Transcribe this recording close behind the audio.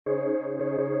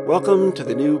Welcome to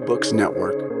the New Books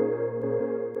Network.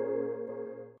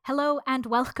 Hello and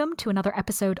welcome to another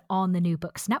episode on the New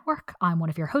Books Network. I'm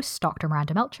one of your hosts, Dr.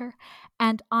 Miranda Melcher,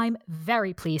 and I'm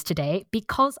very pleased today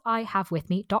because I have with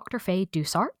me Dr. Faye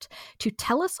Dussart to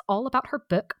tell us all about her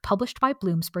book published by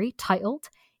Bloomsbury titled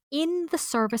In the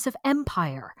Service of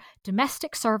Empire,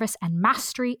 Domestic Service and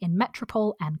Mastery in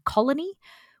Metropole and Colony,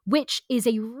 which is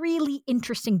a really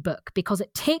interesting book because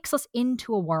it takes us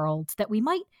into a world that we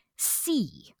might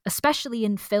see, especially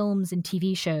in films and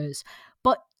TV shows,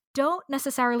 but don't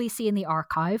necessarily see in the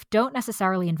archive, don't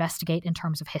necessarily investigate in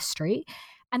terms of history.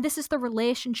 And this is the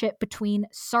relationship between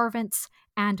servants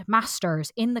and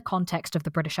masters in the context of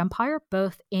the British Empire,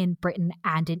 both in Britain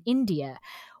and in India.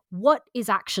 What is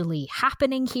actually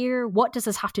happening here? What does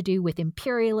this have to do with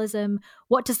imperialism?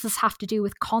 What does this have to do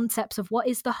with concepts of what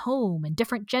is the home and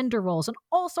different gender roles and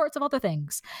all sorts of other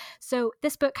things? So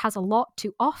this book has a lot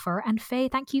to offer. And Faye,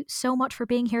 thank you so much for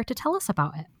being here to tell us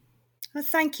about it. Well,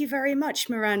 thank you very much,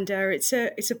 Miranda. It's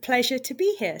a pleasure to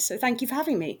be here. So thank you for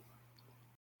having me.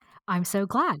 I'm so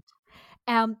glad.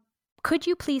 Could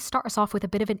you please start us off with a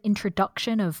bit of an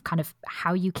introduction of kind of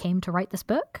how you came to write this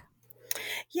book?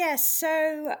 Yes,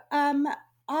 so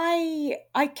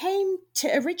I came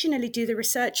to originally do the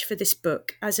research for this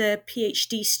book as a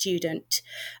PhD student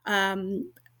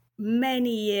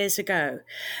many years ago.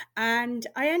 And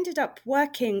I ended up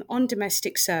working on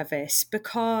domestic service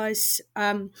because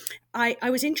I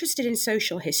was interested in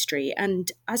social history.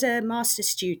 And as a master's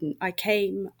student, I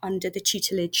came under the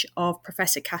tutelage of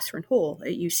Professor Catherine Hall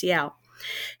at UCL,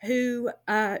 who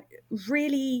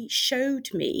really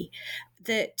showed me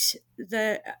that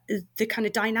the kind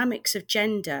of dynamics of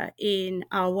gender in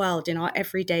our world, in our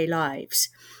everyday lives.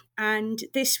 And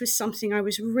this was something I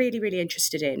was really, really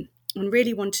interested in and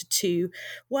really wanted to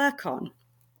work on.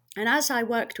 And as I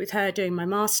worked with her doing my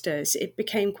master's, it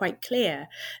became quite clear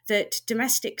that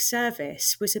domestic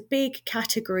service was a big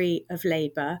category of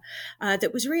labour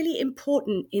that was really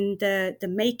important in the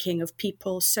making of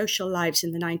people's social lives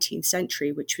in the 19th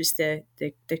century, which was the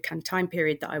kind of time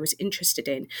period that I was interested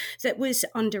in, that was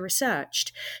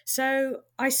under-researched. So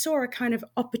I saw a kind of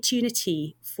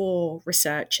opportunity for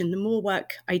research, and the more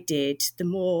work I did, the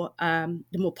more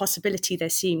possibility there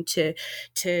seemed to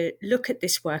look at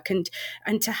this work and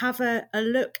to have a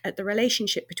look at the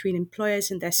relationship between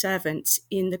employers and their servants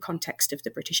in the context of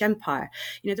the British Empire.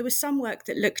 You know, there was some work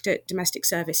that looked at domestic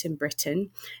service in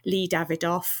Britain. Lee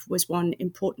Davidoff was one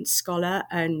important scholar,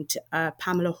 and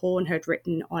Pamela Horn had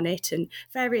written on it, and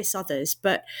various others.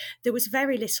 But there was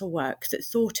very little work that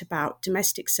thought about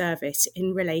domestic service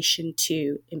in relation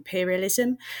to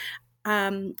imperialism.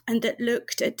 And that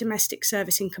looked at domestic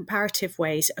service in comparative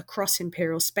ways across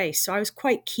imperial space. So I was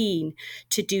quite keen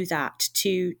to do that,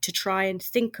 to try and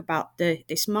think about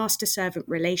this master-servant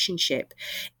relationship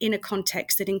in a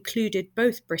context that included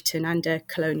both Britain and a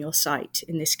colonial site,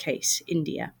 in this case,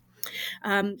 India.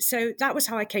 So that was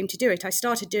how I came to do it. I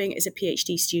started doing it as a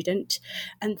PhD student,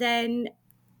 and then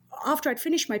after I'd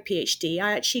finished my PhD,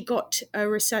 I actually got a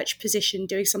research position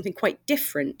doing something quite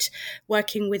different,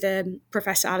 working with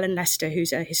Professor Alan Lester,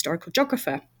 who's a historical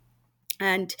geographer.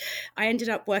 And I ended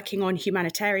up working on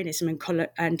humanitarianism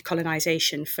and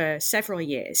colonization for several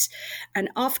years. And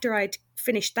after I'd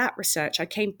finished that research, I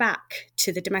came back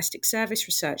to the domestic service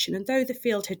research. And although the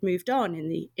field had moved on in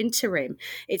the interim,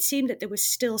 it seemed that there was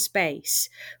still space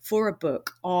for a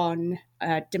book on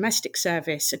domestic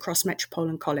service across Metropole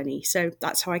and Colony. So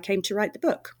that's how I came to write the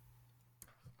book.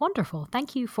 Wonderful.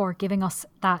 Thank you for giving us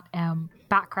that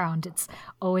background. It's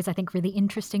always, I think, really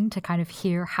interesting to kind of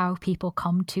hear how people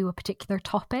come to a particular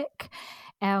topic.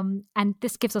 And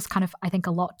this gives us kind of, I think,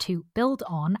 a lot to build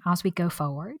on as we go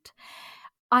forward.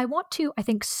 I want to, I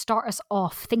think, start us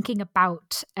off thinking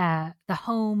about the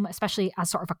home, especially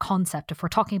as sort of a concept. If we're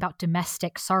talking about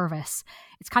domestic service,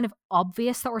 it's kind of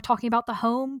obvious that we're talking about the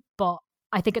home, but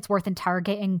I think it's worth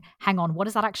interrogating, hang on, what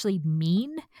does that actually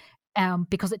mean?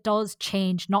 Because it does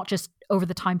change not just over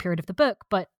the time period of the book,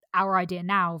 but our idea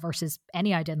now versus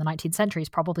any idea in the 19th century is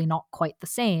probably not quite the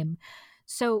same.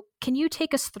 So can you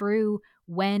take us through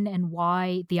when and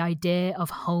why the idea of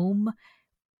home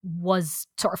was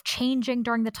sort of changing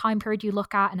during the time period you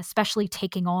look at, and especially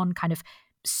taking on kind of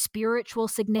spiritual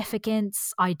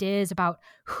significance, ideas about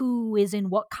who is in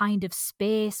what kind of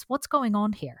space? What's going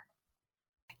on here?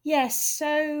 Yes,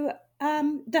 so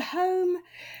the home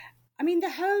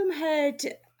had,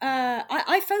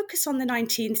 I focus on the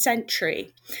 19th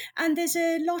century, and there's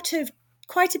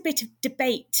quite a bit of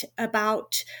debate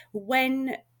about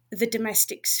when the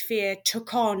domestic sphere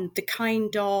took on the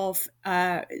kind of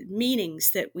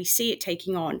meanings that we see it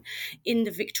taking on in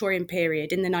the Victorian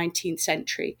period, in the 19th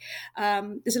century.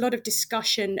 There's a lot of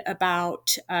discussion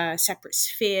about separate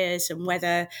spheres and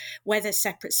whether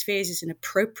separate spheres is an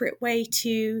appropriate way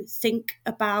to think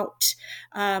about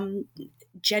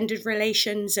gendered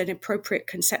relations, an appropriate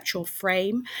conceptual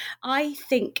frame. I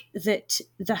think that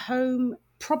the home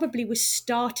probably was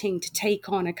starting to take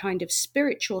on a kind of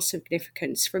spiritual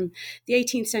significance from the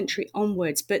 18th century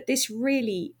onwards. But this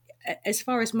really, as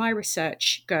far as my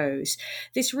research goes,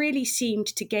 this really seemed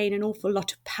to gain an awful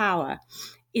lot of power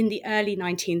in the early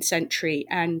 19th century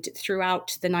and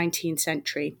throughout the 19th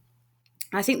century.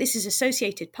 I think this is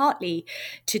associated partly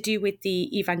to do with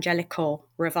the evangelical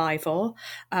revival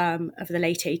of the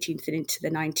late 18th and into the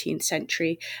 19th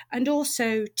century, and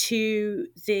also to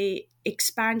the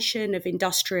expansion of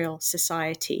industrial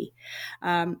society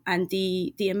and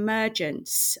the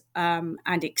emergence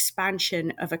and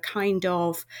expansion of a kind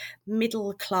of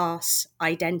middle class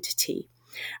identity.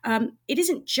 It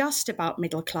isn't just about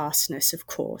middle classness, of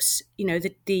course. You know,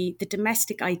 the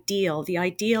domestic ideal, the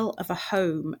ideal of a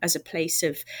home as a place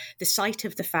of the site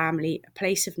of the family, a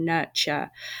place of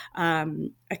nurture,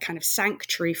 a kind of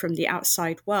sanctuary from the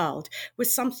outside world,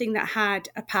 was something that had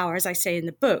a power, as I say in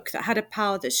the book, that had a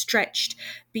power that stretched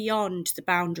beyond the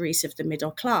boundaries of the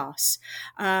middle class.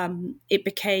 It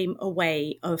became a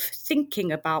way of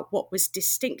thinking about what was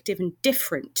distinctive and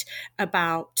different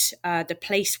about the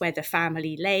place where the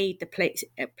family laid, the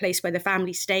place where the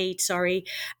family stayed,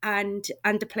 and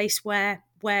the place where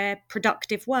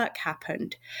productive work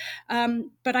happened.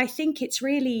 But I think it's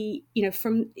really,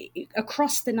 from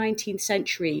across the 19th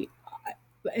century,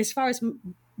 as far as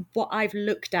what I've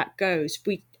looked at goes,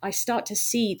 I start to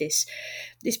see this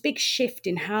big shift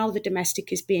in how the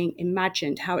domestic is being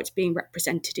imagined, how it's being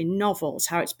represented in novels,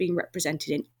 how it's being represented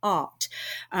in art,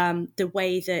 the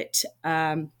way that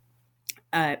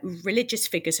religious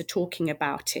figures are talking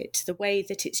about it, the way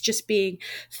that it's just being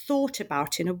thought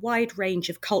about in a wide range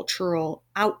of cultural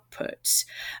outputs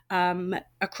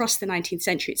across the 19th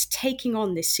century. It's taking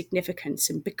on this significance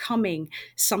and becoming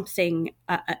something,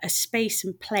 a space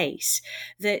and place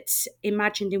that's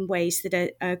imagined in ways that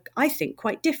are I think,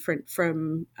 quite different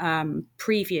from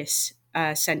previous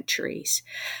centuries.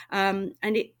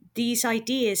 These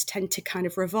ideas tend to kind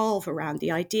of revolve around the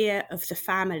idea of the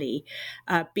family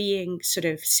being sort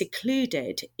of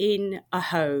secluded in a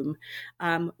home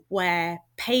where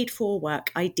paid for work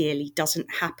ideally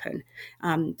doesn't happen,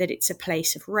 that it's a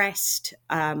place of rest,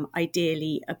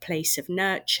 ideally a place of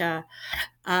nurture,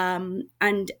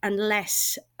 and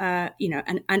less,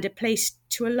 and a place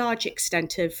to a large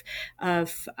extent of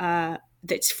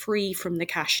that's free from the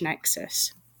cash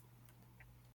nexus.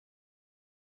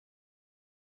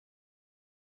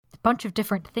 Bunch of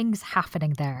different things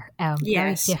happening there.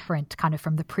 Yes. Very different kind of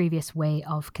from the previous way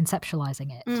of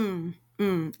conceptualizing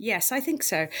it. Yes, I think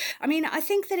so. I mean, I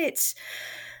think that it's,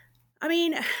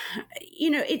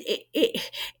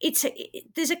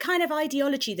 there's a kind of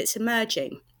ideology that's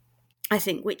emerging, I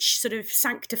think, which sort of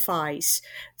sanctifies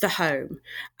the home.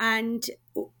 And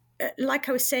like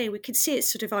I was saying, we could see it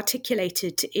sort of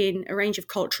articulated in a range of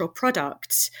cultural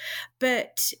products,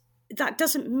 but that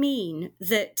doesn't mean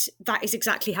that is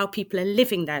exactly how people are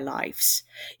living their lives.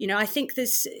 I think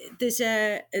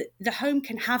the home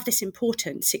can have this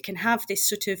importance. It can have this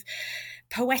sort of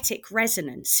poetic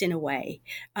resonance in a way,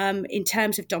 in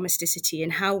terms of domesticity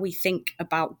and how we think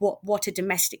about what a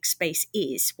domestic space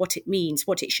is, what it means,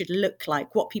 what it should look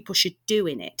like, what people should do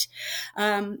in it.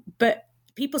 But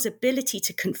people's ability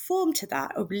to conform to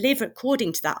that or live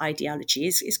according to that ideology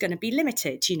is going to be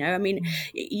limited.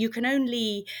 You can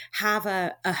only have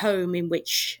a home in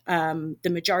which the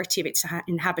majority of its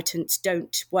inhabitants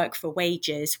don't work for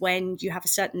wages when you have a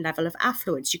certain level of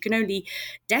affluence. You can only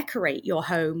decorate your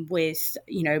home with,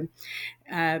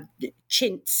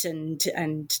 chintz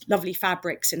and lovely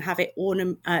fabrics and have it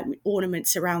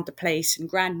ornaments around the place and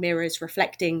grand mirrors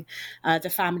reflecting the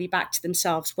family back to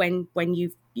themselves when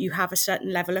you have a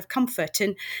certain level of comfort.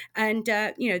 And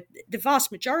the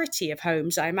vast majority of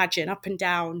homes, I imagine, up and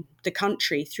down the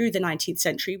country through the 19th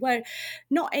century were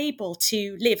not able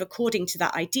to live according to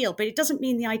that ideal, but it doesn't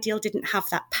mean the ideal didn't have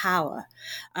that power.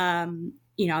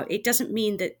 it doesn't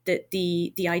mean that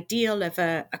the ideal of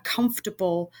a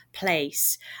comfortable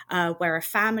place where a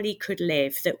family could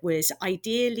live that was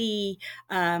ideally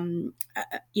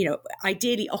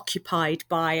ideally occupied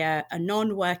by a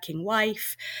non-working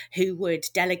wife who would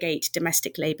delegate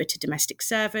domestic labor to domestic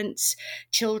servants,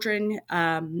 children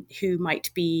who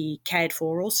might be cared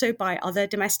for also by other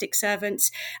domestic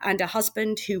servants, and a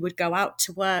husband who would go out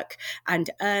to work and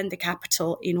earn the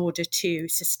capital in order to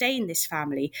sustain this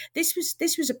family. This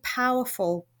was a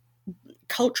powerful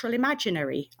cultural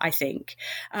imaginary, I think,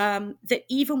 that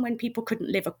even when people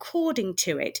couldn't live according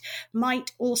to it,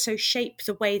 might also shape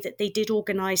the way that they did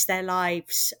organize their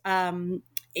lives, in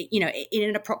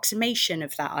an approximation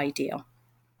of that ideal.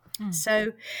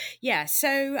 So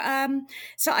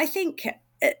I think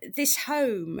this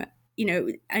home,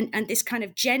 and this kind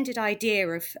of gendered idea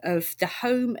of the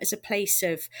home as a place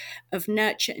of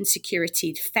nurture and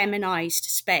security, feminized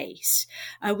space,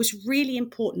 was really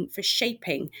important for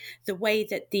shaping the way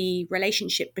that the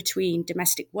relationship between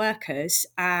domestic workers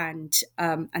and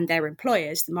their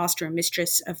employers, the master and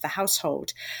mistress of the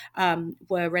household,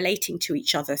 were relating to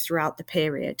each other throughout the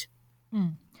period.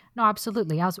 No,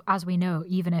 absolutely. As we know,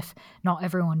 even if not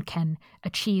everyone can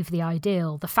achieve the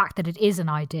ideal, the fact that it is an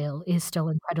ideal is still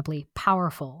incredibly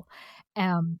powerful.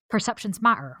 Perceptions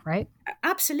matter, right?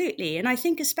 Absolutely. And I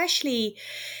think especially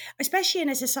in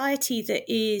a society that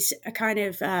is a kind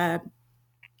of a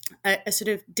sort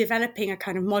of developing a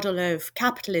kind of model of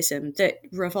capitalism that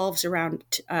revolves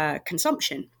around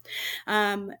consumption.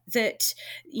 That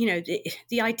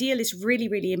the ideal is really,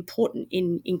 really important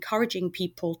in encouraging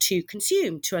people to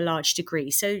consume to a large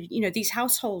degree. So these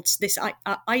households, this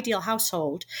ideal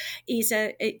household, is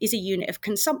a unit of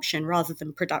consumption rather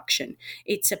than production.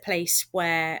 It's a place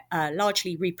where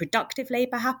largely reproductive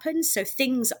labor happens. So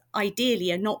things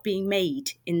ideally are not being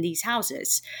made in these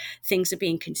houses; things are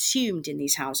being consumed in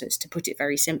these houses, to put it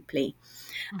very simply.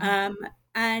 Mm-hmm.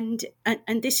 And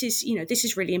this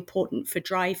is really important for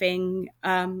driving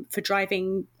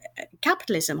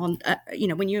capitalism on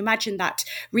when you imagine that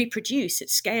reproduce at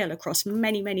scale across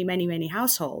many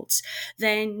households,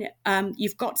 then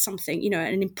you've got something,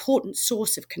 an important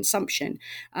source of consumption.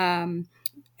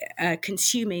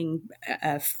 Consuming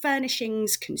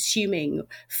furnishings, consuming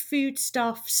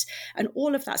foodstuffs, and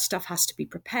all of that stuff has to be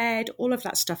prepared. All of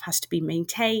that stuff has to be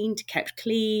maintained, kept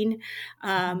clean.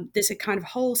 There's a kind of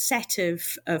whole set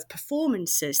of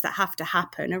performances that have to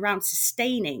happen around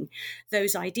sustaining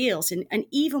those ideals. And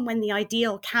even when the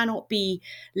ideal cannot be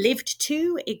lived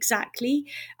to exactly,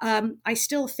 I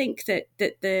still think that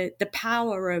the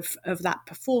power of that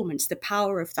performance, the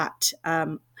power of that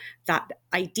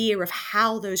idea of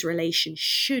how those relations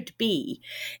should be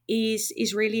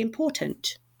is really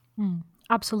important.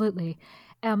 Absolutely.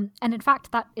 And in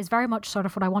fact, that is very much sort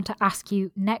of what I want to ask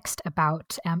you next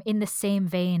about, in the same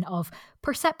vein of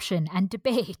perception and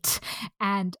debate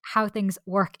and how things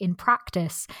work in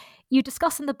practice. You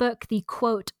discuss in the book the,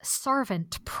 quote,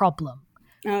 servant problem.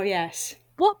 Oh, yes.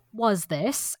 What was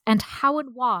this, and how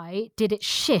and why did it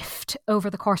shift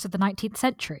over the course of the 19th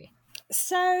century?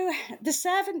 So the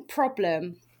servant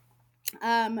problem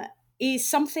is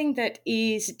something that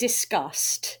is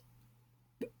discussed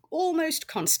almost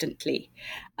constantly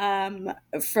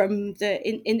from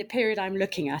in the period I'm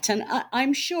looking at, and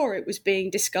I'm sure it was being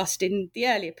discussed in the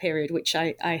earlier period, which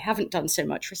I haven't done so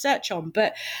much research on,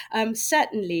 but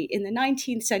certainly in the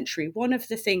 19th century, one of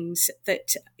the things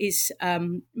that is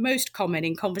most common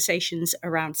in conversations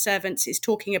around servants is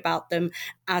talking about them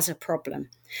as a problem.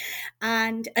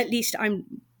 And at least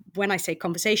when I say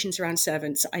conversations around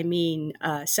servants, I mean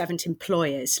servant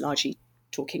employers, largely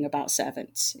talking about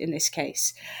servants in this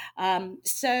case.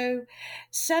 So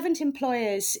servant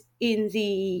employers in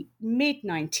the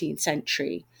mid-19th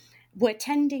century were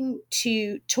tending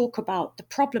to talk about the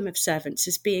problem of servants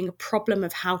as being a problem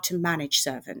of how to manage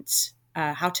servants.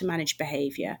 How to manage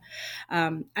behavior.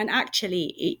 And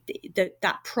actually,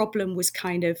 that problem was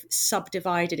kind of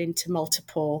subdivided into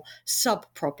multiple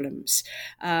sub-problems.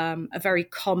 A very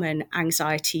common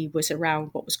anxiety was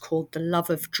around what was called the love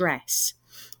of dress,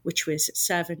 which was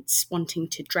servants wanting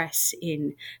to dress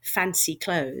in fancy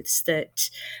clothes that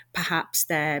perhaps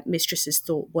their mistresses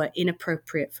thought were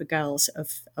inappropriate for girls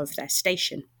of their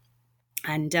station.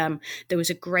 And there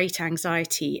was a great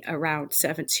anxiety around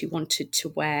servants who wanted to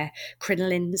wear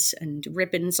crinolines and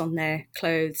ribbons on their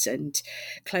clothes and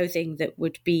clothing that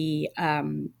would be,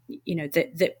 that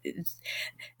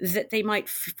they might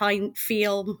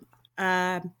feel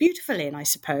beautiful in, I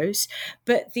suppose.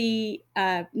 But the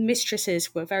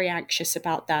mistresses were very anxious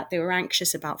about that. They were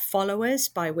anxious about followers,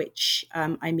 by which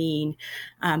I mean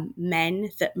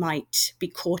men that might be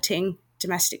courting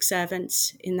domestic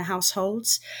servants in the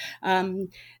households.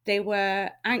 They were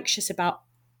anxious about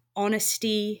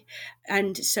honesty.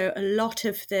 And so a lot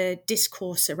of the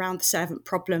discourse around the servant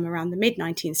problem around the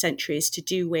mid-19th century is to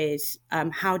do with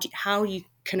how you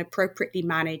can appropriately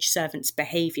manage servants'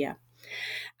 behaviour.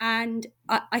 And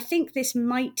I think this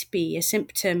might be a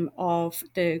symptom of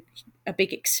a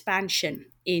big expansion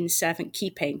in servant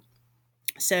keeping.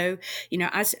 So,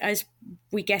 as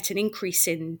we get an increase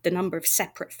in the number of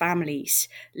separate families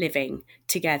living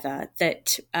together,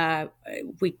 that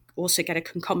we also get a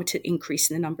concomitant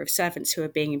increase in the number of servants who are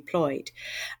being employed.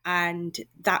 And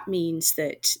that means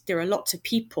that there are lots of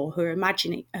people who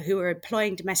are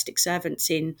employing domestic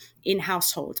servants in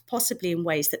households, possibly in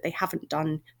ways that they haven't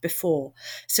done before.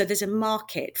 So there's a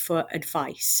market for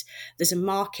advice. There's a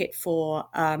market for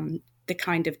the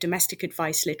kind of domestic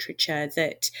advice literature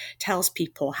that tells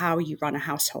people how you run a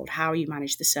household, how you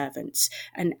manage the servants.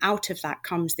 And out of that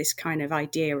comes this kind of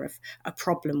idea of a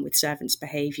problem with servants'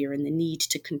 behaviour and the need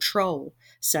to control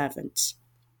servants.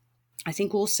 I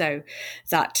think also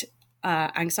that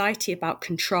anxiety about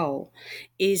control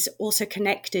is also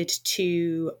connected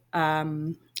to a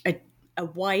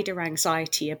wider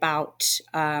anxiety about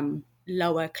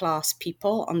lower class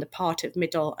people on the part of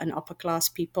middle and upper class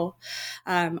people.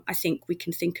 I think we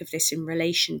can think of this in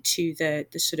relation to the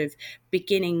sort of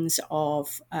beginnings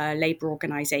of labour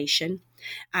organisation,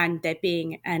 and there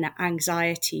being an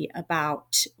anxiety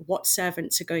about what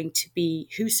servants are going to be,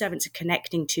 who servants are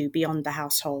connecting to beyond the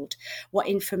household, what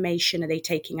information are they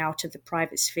taking out of the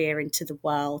private sphere into the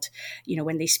world,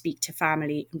 when they speak to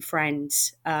family and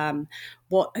friends, that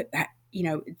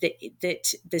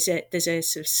there's a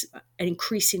sort of an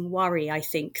increasing worry, I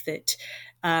think, that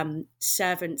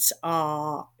servants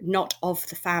are not of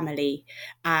the family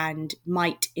and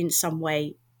might in some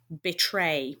way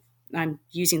betray. I'm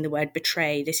using the word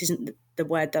betray. This isn't the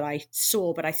word that I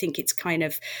saw, but I think it's kind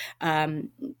of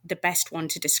the best one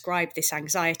to describe this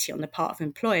anxiety on the part of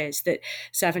employers, that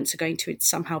servants are going to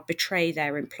somehow betray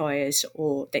their employers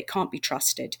or they can't be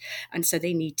trusted, and so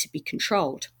they need to be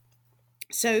controlled.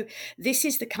 So this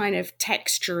is the kind of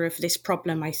texture of this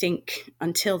problem, I think,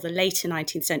 until the later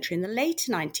 19th century. In the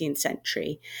later 19th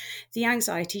century, the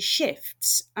anxiety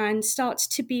shifts and starts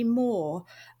to be more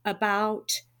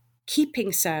about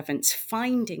keeping servants,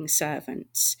 finding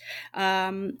servants.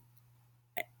 There's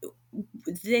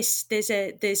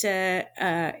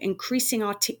a increasing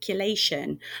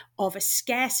articulation of a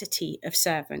scarcity of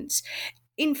servants.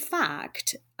 In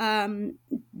fact,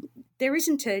 there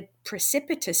isn't a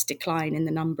precipitous decline in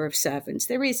the number of servants.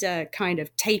 There is a kind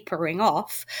of tapering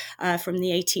off from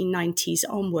the 1890s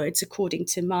onwards, according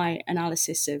to my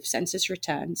analysis of census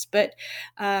returns. But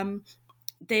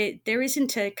there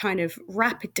isn't a kind of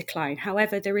rapid decline.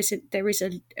 However, there is a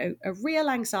real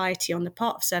anxiety on the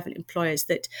part of servant employers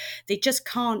that they just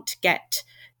can't get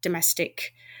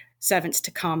domestic servants to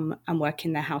come and work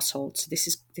in their households. So this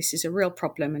is a real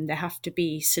problem, and there have to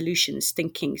be solutions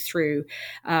thinking through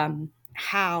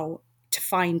how to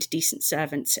find decent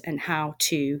servants and how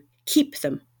to keep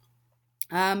them.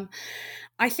 I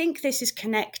think this is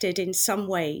connected in some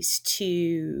ways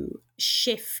to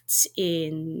shifts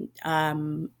in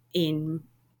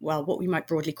what we might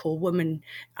broadly call women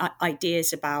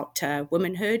ideas about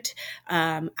womanhood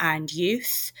and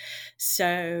youth.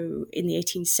 So in the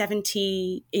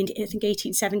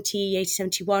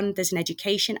 1871, there's an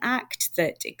Education Act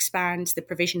that expands the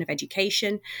provision of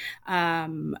education. I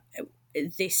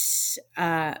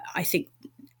think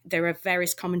there are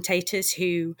various commentators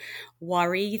who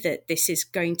worry that this is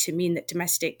going to mean that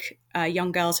domestic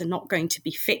young girls are not going to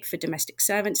be fit for domestic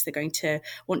servants. They're going to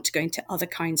want to go into other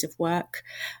kinds of work.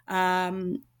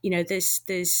 There's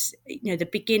the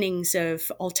beginnings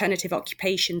of alternative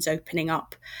occupations opening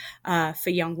up for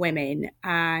young women,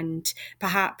 and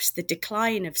perhaps the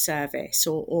decline of service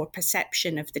or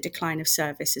perception of the decline of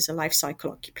service as a life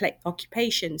cycle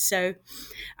occupation. So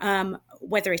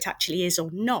whether it actually is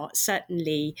or not,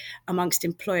 certainly amongst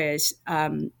employers,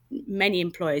 many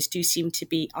employers do seem to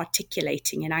be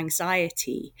articulating an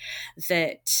anxiety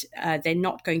that they're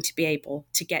not going to be able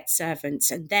to get servants.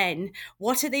 And then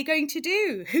what are they going to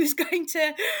do? Who's going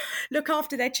to look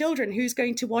after their children? Who's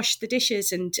going to wash the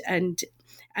dishes and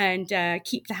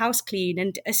keep the house clean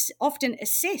and often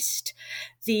assist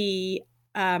the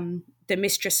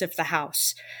mistress of the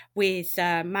house with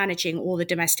managing all the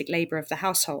domestic labour of the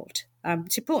household?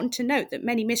 It's important to note that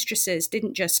many mistresses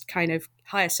didn't just kind of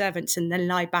hire servants and then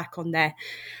lie back on their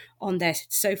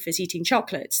sofas eating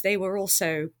chocolates. They were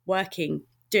also working,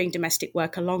 doing domestic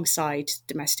work alongside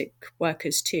domestic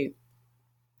workers too.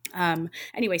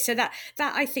 Anyway, so that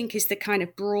I think is the kind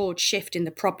of broad shift in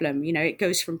the problem. It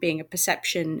goes from being a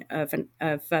perception of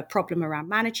a problem around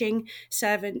managing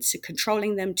servants,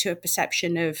 controlling them, to a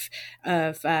perception of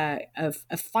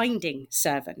finding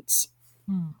servants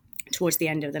towards the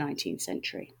end of the 19th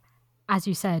century. As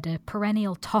you said, a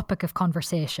perennial topic of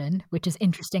conversation, which is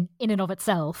interesting in and of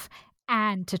itself,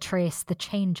 and to trace the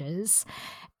changes.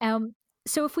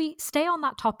 So if we stay on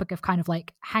that topic of kind of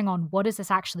like, hang on, what does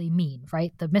this actually mean,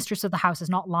 right? The mistress of the house is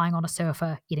not lying on a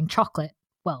sofa eating chocolate.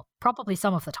 Well, probably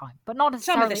some of the time, but not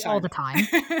necessarily all the time.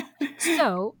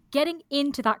 So getting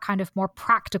into that kind of more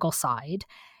practical side,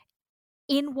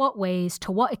 in what ways,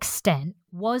 to what extent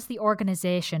was the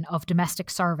organization of domestic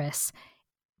service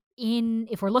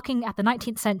if we're looking at the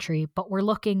 19th century, but we're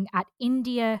looking at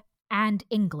India and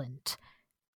England,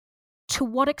 to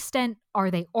what extent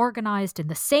are they organized in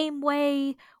the same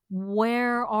way?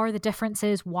 Where are the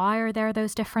differences? Why are there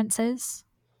those differences?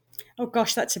 Oh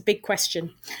gosh, that's a big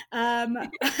question. This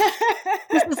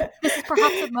is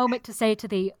perhaps a moment to say to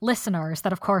the listeners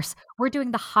that, of course, we're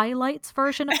doing the highlights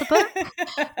version of the book.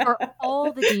 For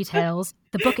all the details,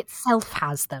 the book itself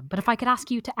has them. But if I could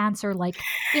ask you to answer, like,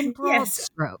 in broad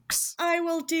strokes. I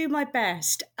will do my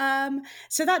best.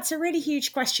 So that's a really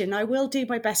huge question. I will do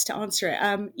my best to answer it.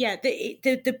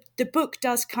 The book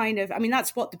does kind of, I mean,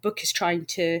 that's what the book is trying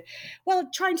to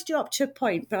do up to a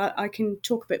point, but I can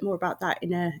talk a bit more about that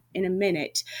in a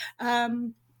minute.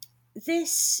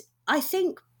 This, I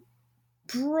think,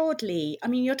 broadly, I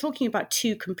mean, you're talking about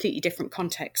two completely different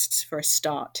contexts for a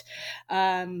start.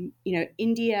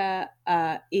 India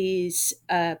is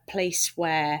a place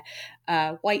where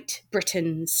white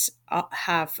Britons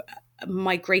have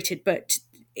migrated, but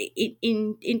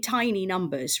in tiny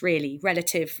numbers, really,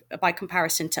 relative by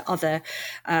comparison to other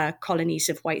colonies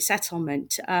of white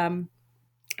settlement.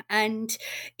 And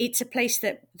it's a place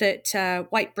that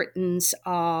white Britons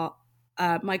are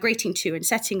migrating to and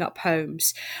setting up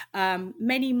homes.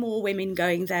 Many more women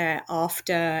going there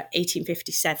after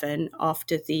 1857,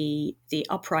 after the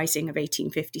uprising of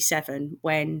 1857,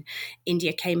 when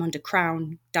India came under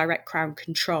direct crown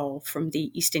control from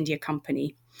the East India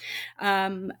Company.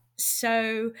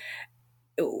 So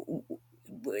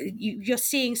you're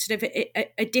seeing sort of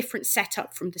a different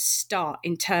setup from the start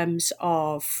in terms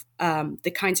of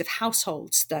the kinds of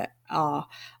households that are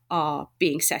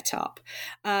being set up.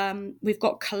 We've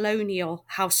got colonial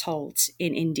households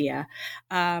in India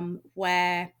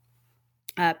where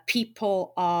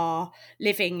people are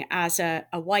living as a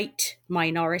white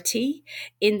minority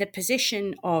in the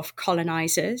position of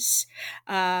colonizers,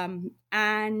 and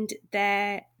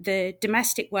the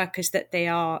domestic workers that they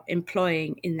are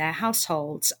employing in their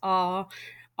households are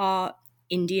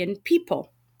Indian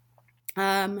people.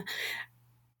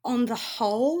 On the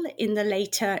whole, in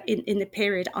the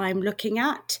period I'm looking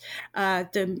at,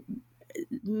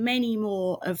 many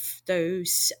more of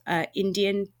those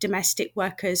Indian domestic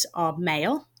workers are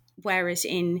male, whereas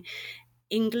in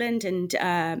England and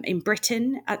in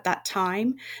Britain at that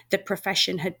time, the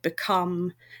profession had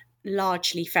become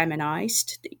largely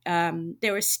feminized.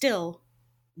 There were still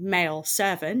male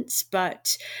servants,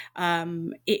 but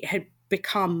it had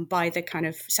become, by the kind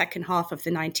of second half of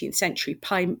the 19th century,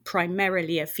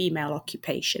 primarily a female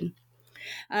occupation.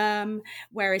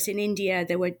 Whereas in India,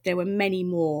 there were many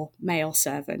more male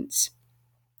servants.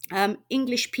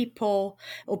 English people,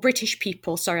 or British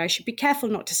people, sorry, I should be careful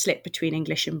not to slip between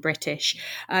English and British,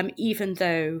 even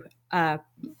though my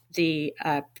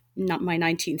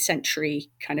 19th century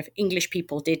kind of English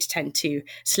people did tend to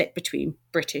slip between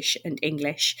British and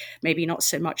English, maybe not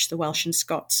so much the Welsh and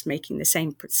Scots making the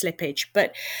same slippage,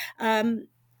 but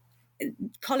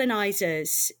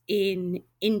colonizers in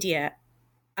India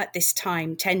at this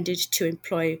time tended to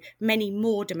employ many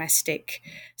more domestic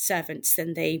servants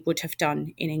than they would have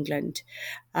done in England.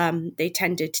 They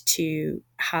tended to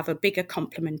have a bigger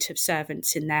complement of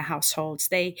servants in their households.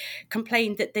 They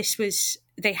complained that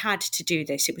they had to do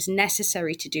this. It was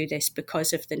necessary to do this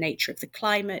because of the nature of the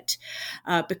climate,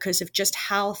 because of just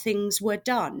how things were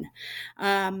done.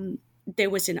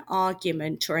 There was an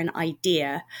argument or an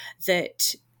idea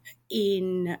that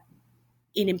in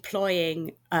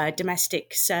employing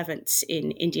domestic servants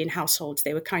in Indian households,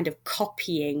 they were kind of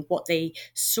copying what they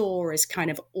saw as kind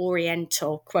of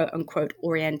Oriental, quote unquote,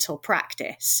 Oriental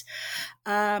practice.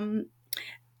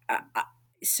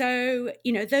 So,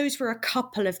 those were a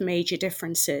couple of major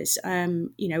differences.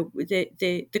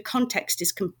 The context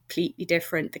is completely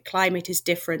different. The climate is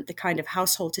different. The kind of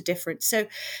households are different. So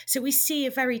we see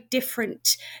a very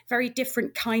different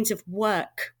kinds of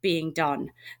work being done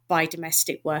by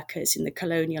domestic workers in the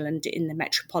colonial and in the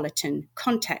metropolitan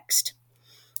context.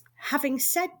 Having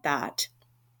said that,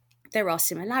 there are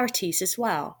similarities as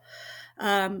well.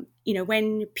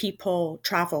 When people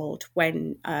travelled,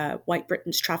 when white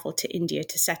Britons travelled to India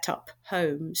to set up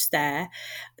homes there,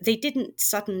 they didn't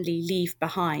suddenly leave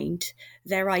behind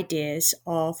their ideas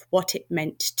of what it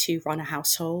meant to run a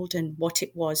household and what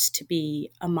it was to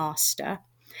be a master.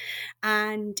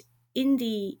 And in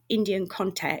the Indian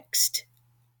context,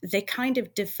 they kind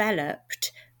of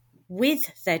developed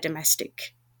with their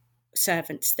domestic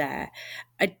servants there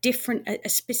a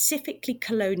specifically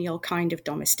colonial kind of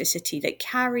domesticity that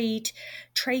carried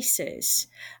traces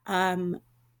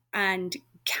and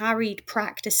carried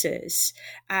practices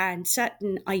and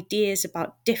certain ideas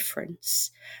about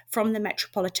difference from the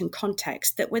metropolitan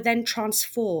context that were then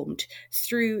transformed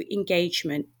through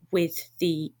engagement with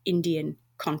the Indian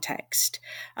context.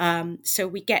 So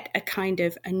we get a kind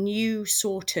of a new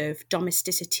sort of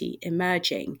domesticity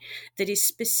emerging that is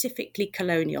specifically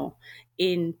colonial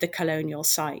in the colonial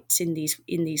sites, in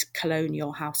these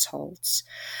colonial households.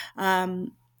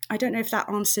 I don't know if that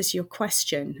answers your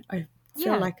question. I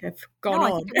feel like I've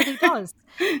gone on. I think it really does.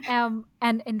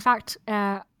 And in fact,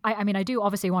 I do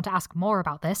obviously want to ask more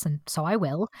about this, and so I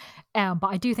will. But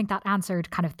I do think that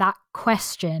answered kind of that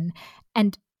question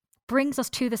and brings us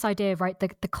to this idea of, right,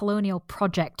 the colonial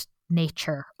project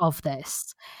nature of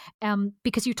this.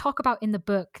 Because you talk about in the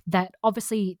book that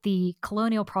obviously the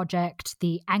colonial project,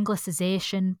 the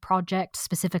Anglicization project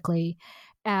specifically,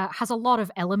 has a lot of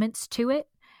elements to it,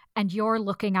 and you're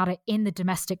looking at it in the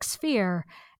domestic sphere.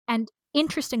 And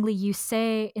interestingly, you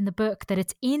say in the book that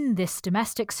it's in this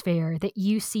domestic sphere that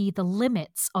you see the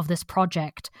limits of this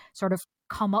project sort of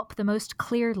come up the most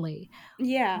clearly.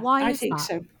 Yeah, why I is think that?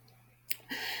 so.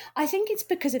 I think it's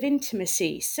because of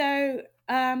intimacy. So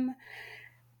I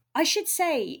should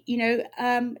say,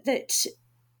 that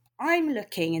I'm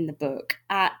looking in the book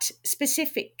at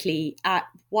specifically at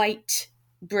white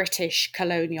British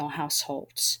colonial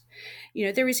households.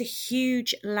 There is a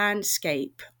huge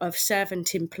landscape of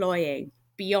servant employing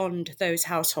beyond those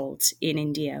households in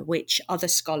India, which other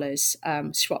scholars,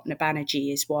 Swapna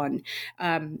Banerjee is one,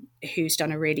 who's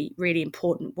done a really, really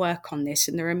important work on this.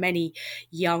 And there are many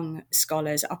young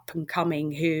scholars up and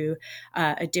coming who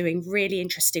are doing really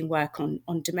interesting work on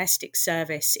domestic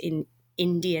service in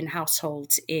Indian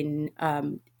households in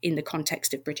the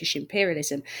context of British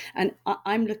imperialism. And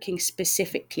I'm looking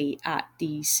specifically at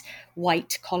these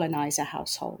white colonizer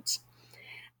households.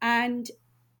 And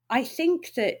I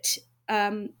think that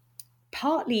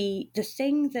partly the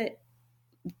thing that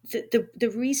the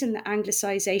reason that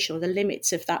Anglicization or the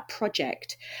limits of that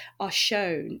project are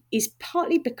shown is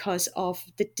partly because of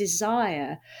the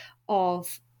desire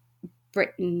of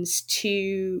Britons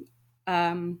to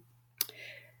the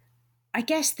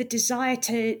desire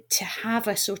to have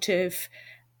a sort of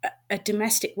a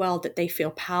domestic world that they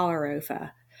feel power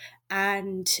over.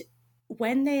 And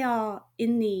when they are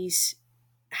in these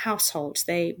households,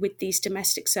 with these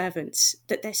domestic servants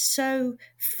that they're so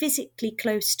physically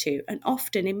close to and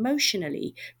often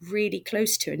emotionally really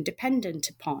close to and dependent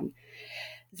upon,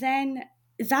 then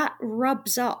that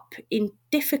rubs up in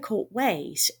difficult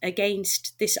ways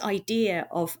against this idea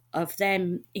of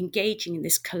them engaging in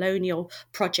this colonial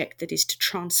project that is to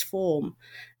transform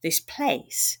this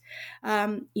place.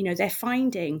 They're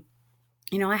finding,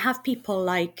 I have people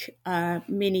like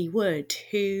Minnie Wood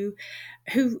who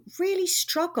really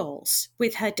struggles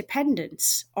with her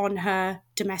dependence on her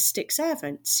domestic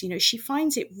servants. She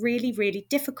finds it really, really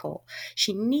difficult.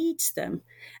 She needs them,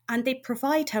 and they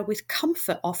provide her with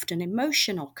comfort, often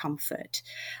emotional comfort.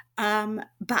 But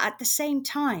at the same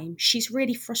time, she's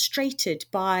really frustrated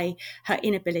by her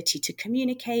inability to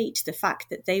communicate, the fact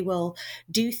that they will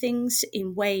do things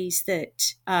in ways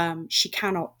that she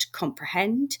cannot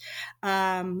comprehend.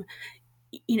 Her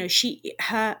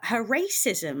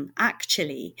racism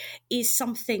actually is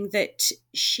something that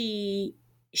she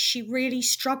really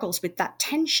struggles with, that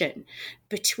tension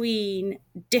between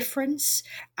difference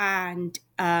and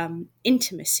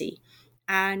intimacy,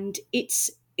 and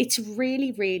it's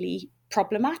really, really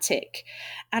problematic.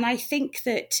 And I think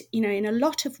that in a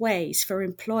lot of ways for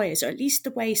employers, or at least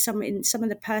the way in some of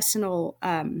the personal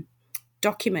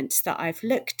documents that I've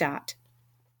looked at,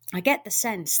 I get the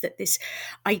sense that this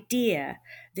idea,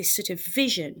 this sort of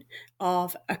vision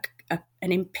of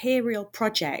an imperial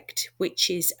project, which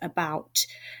is about,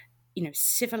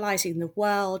 civilizing the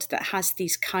world, that has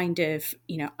these kind of,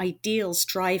 ideals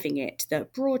driving it, that are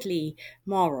broadly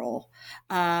moral,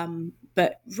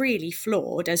 but really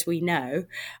flawed, as we know,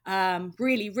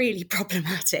 really, really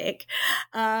problematic.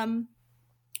 That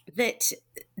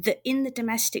in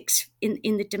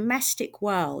the domestic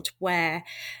world, where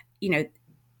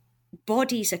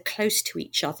bodies are close to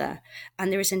each other,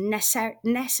 and there is a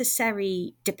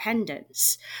necessary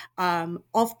dependence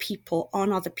of people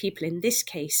on other people. In this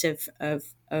case,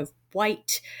 of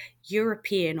white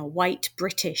European or white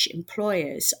British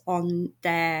employers on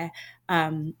their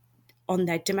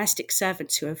domestic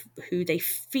servants who they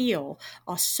feel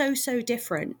are so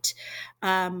different,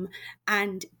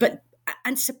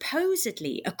 and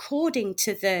supposedly, according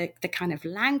to the kind of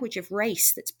language of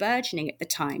race that's burgeoning at the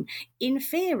time,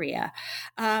 inferior.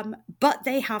 But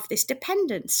they have this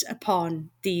dependence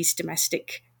upon these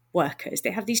domestic workers.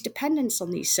 They have these dependence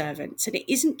on these servants. And it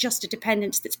isn't just a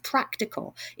dependence that's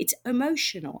practical, it's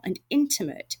emotional and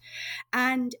intimate.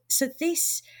 And so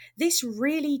this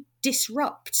really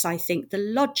disrupts, I think, the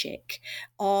logic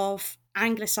of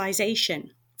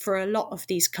Anglicization for a lot of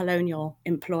these colonial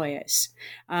employers.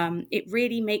 It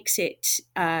really makes it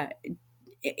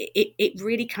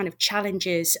really kind of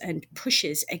challenges and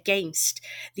pushes against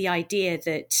the idea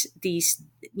that these,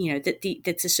 that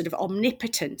the sort of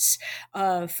omnipotence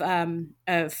of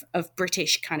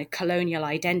British kind of colonial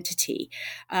identity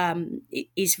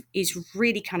is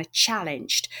really kind of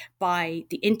challenged by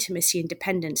the intimacy and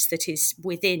dependence that is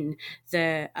within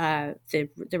the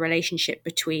relationship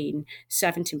between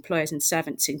servant employers and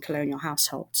servants in colonial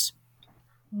households.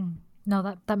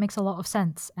 No, that makes a lot of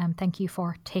sense. Thank you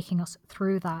for taking us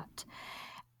through that.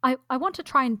 I want to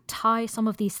try and tie some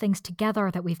of these things together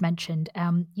that we've mentioned.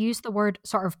 Use the word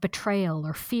sort of betrayal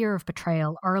or fear of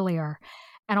betrayal earlier.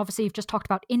 And obviously you've just talked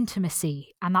about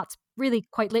intimacy, and that's really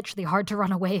quite literally hard to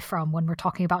run away from when we're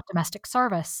talking about domestic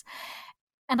service.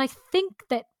 And I think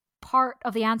that part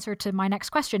of the answer to my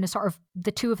next question is sort of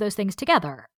the two of those things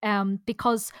together.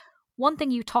 Because one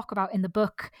thing you talk about in the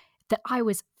book that I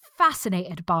was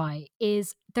fascinated by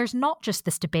is there's not just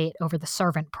this debate over the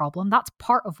servant problem. That's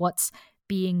part of what's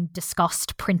being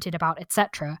discussed, printed about,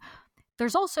 etc.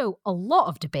 There's also a lot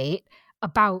of debate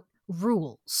about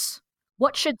rules.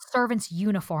 What should servants'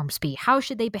 uniforms be? How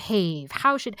should they behave?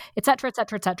 How should, etc.,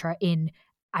 etc., etc.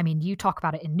 You talk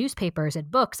about it in newspapers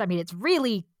and books. It's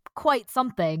really quite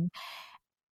something.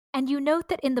 And you note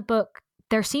that in the book,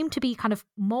 there seem to be kind of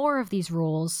more of these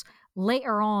rules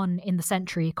later on in the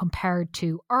century compared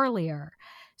to earlier.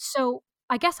 So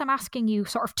I guess I'm asking you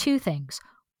sort of two things.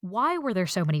 Why were there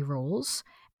so many rules?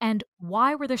 And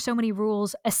why were there so many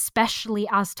rules, especially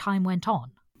as time went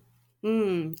on?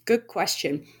 Good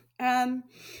question.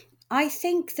 I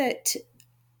think that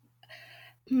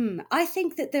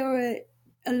there were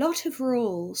a lot of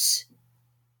rules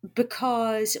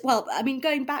because,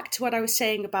 going back to what I was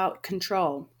saying about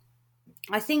control,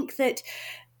 I think that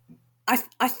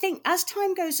I think as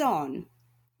time goes on,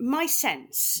 my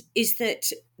sense is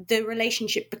that the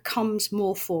relationship becomes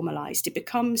more formalized. It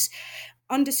becomes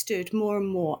understood more and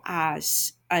more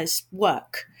as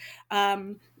work.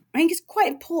 I think it's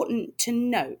quite important to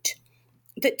note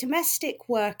that domestic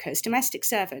workers, domestic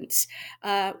servants,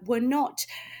 were not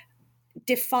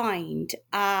defined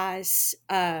as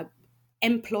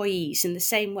employees in the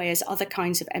same way as other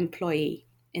kinds of employee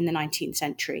in the 19th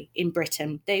century in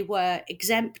Britain. They were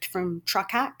exempt from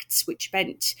truck acts, which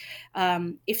meant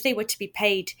if they were to be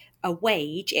paid a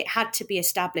wage, it had to be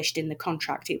established in the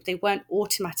contract. They weren't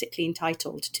automatically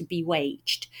entitled to be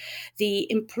waged. The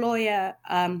employer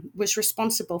was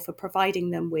responsible for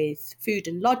providing them with food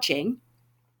and lodging,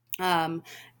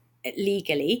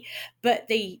 legally, but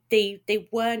they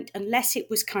weren't, unless it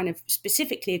was kind of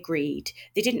specifically agreed,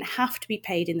 they didn't have to be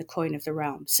paid in the coin of the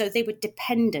realm. So they were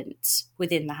dependents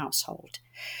within the household.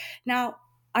 Now,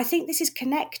 I think this is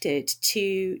connected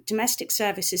to domestic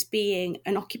services being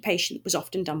an occupation that was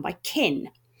often done by kin.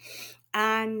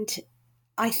 And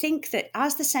I think that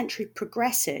as the century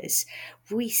progresses,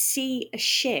 we see a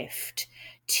shift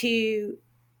to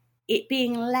it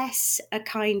being less a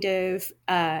kind of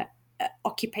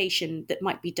occupation that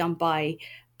might be done by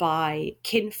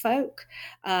kinfolk,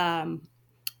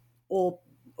 or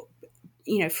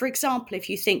for example, if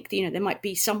you think there might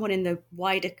be someone in the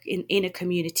wider in a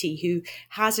community who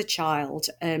has a child,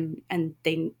 and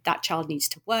that child needs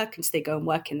to work, and so they go and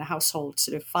work in the household,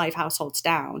 sort of 5 households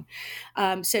down.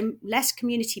 So less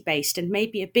community based, and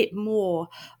maybe a bit more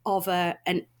of a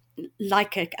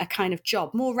kind of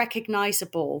job, more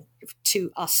recognizable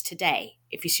to us today,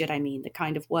 if you see what I mean, the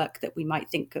kind of work that we might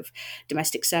think of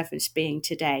domestic service being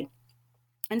today.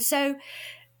 And so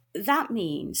that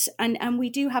means, and we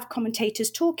do have commentators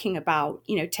talking about,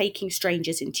 taking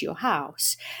strangers into your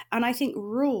house. And I think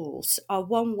rules are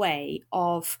one way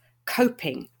of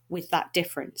coping with that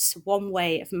difference, one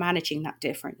way of managing that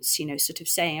difference, sort of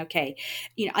saying, okay,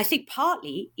 I think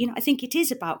partly, I think it is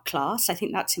about class. I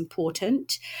think that's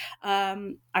important.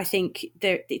 I think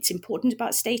that it's important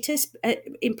about status,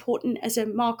 important as a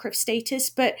marker of status.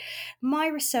 But my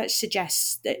research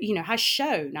suggests that, has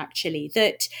shown actually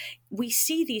that we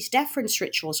see these deference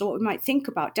rituals, or what we might think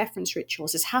about deference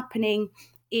rituals, as happening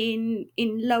in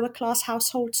lower class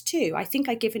households too. I think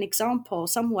I give an example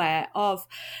somewhere of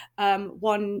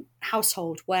one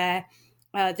household where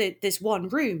there's one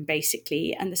room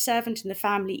basically, and the servant and the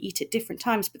family eat at different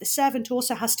times, but the servant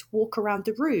also has to walk around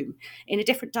the room in a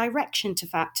different direction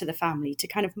to the family to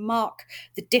kind of mark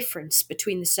the difference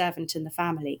between the servant and the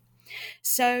family.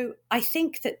 So I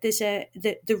think that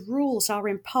the rules are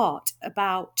in part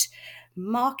about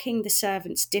marking the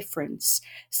servant's difference,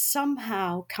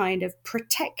 somehow kind of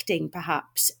protecting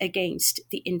perhaps against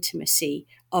the intimacy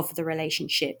of the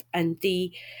relationship and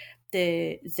the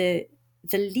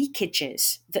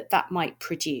leakages that might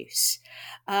produce.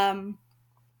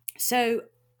 So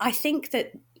I think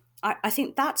that I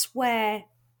think that's where,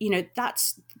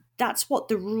 that's what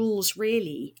the rules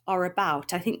really are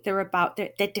about. I think they're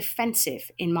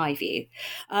defensive in my view.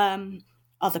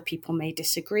 Other people may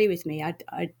disagree with me.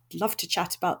 I'd love to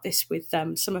chat about this with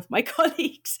some of my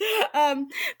colleagues.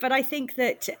 But I think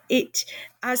that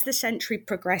as the century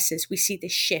progresses, we see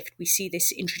this shift. We see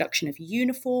this introduction of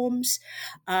uniforms.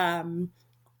 And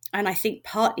I think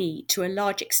partly, to a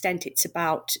large extent, it's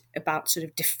about sort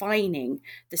of defining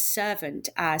the servant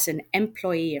as an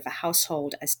employee of a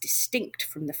household, as distinct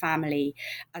from the family,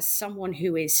 as someone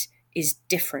who is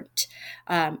different.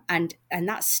 And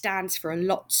that stands for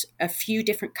a few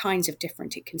different kinds of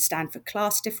different. It can stand for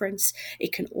class difference.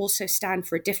 It can also stand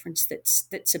for a difference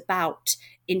that's about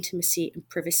intimacy and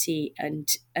privacy and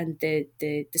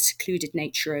the secluded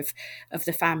nature of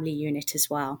the family unit as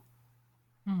well.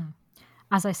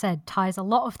 As I said, ties a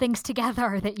lot of things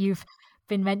together that you've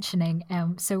been mentioning.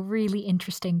 So really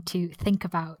interesting to think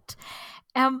about.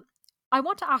 I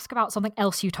want to ask about something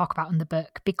else you talk about in the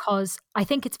book, because I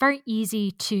think it's very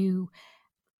easy to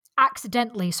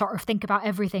accidentally sort of think about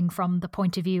everything from the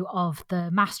point of view of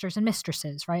the masters and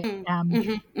mistresses, right?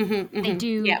 They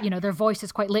do, Yeah. their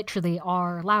voices quite literally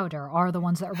are louder, are the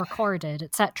ones that are recorded,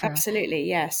 etc. Absolutely,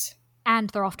 yes.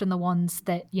 And they're often the ones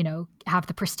that, have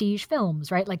the prestige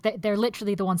films, right? Like they're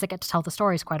literally the ones that get to tell the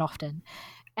stories quite often.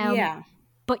 Yeah.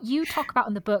 But you talk about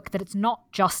in the book that it's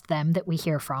not just them that we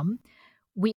hear from.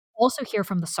 We also hear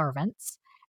from the servants,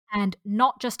 and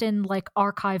not just in like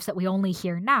archives that we only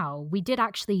hear now. We did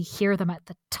actually hear them at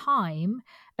the time,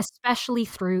 especially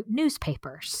through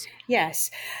newspapers. Yes.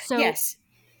 So yes.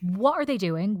 What are they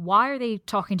doing? Why are they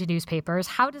talking to newspapers?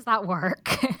 How does that work?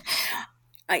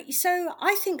 So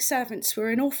I think servants were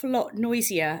an awful lot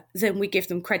noisier than we give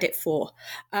them credit for.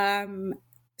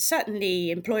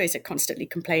 Certainly employers are constantly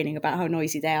complaining about how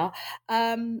noisy they are.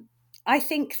 I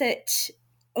think that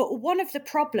one of the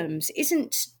problems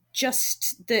isn't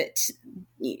just that,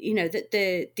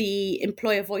 that the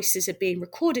employer voices are being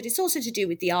recorded. It's also to do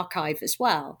with the archive as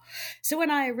well. So when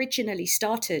I originally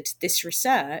started this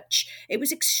research, it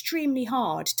was extremely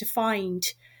hard to find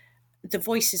the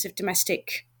voices of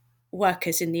domestic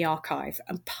workers in the archive.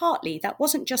 And partly that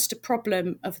wasn't just a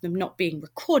problem of them not being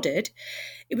recorded,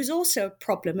 it was also a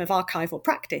problem of archival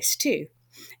practice too.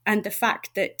 And the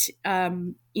fact that,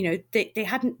 they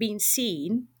hadn't been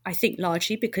seen, I think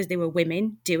largely because they were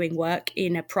women doing work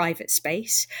in a private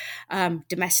space,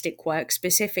 domestic work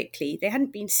specifically, they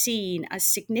hadn't been seen as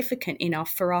significant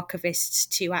enough for archivists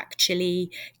to actually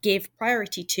give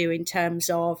priority to in terms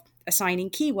of assigning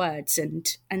keywords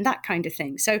and that kind of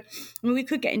thing. So we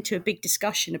could get into a big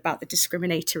discussion about the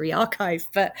discriminatory archive,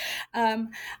 but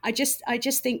I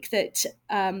just think that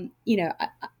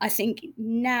I think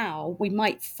now we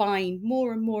might find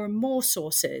more and more and more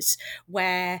sources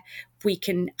where we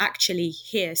can actually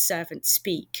hear servants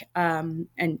speak and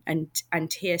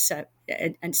hear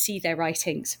and see their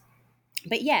writings.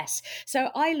 But yes, so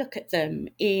I look at them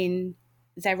in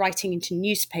their writing into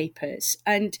newspapers.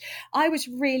 And I was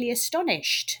really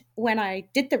astonished when I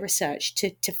did the research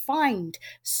to find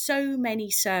so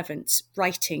many servants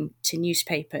writing to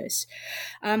newspapers.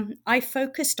 I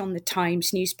focused on the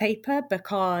Times newspaper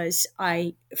because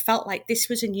I felt like this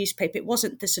was a newspaper. It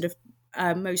wasn't the sort of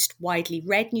most widely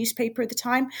read newspaper at the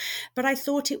time, but I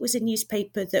thought it was a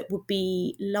newspaper that would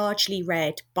be largely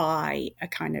read by a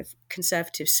kind of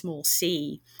conservative small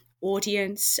c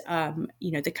audience,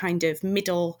 the kind of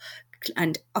middle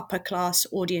and upper class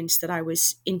audience that I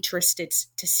was interested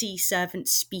to see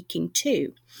servants speaking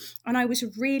to. And I was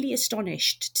really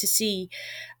astonished to see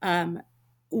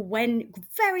when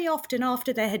very often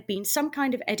after there had been some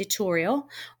kind of editorial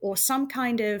or some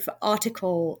kind of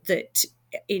article that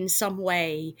in some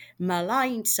way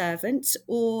maligned servants,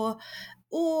 or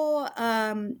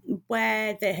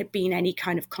where there had been any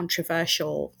kind of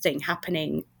controversial thing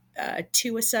happening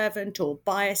to a servant or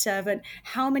by a servant,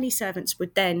 how many servants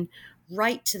would then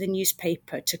write to the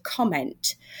newspaper to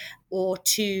comment or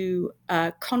to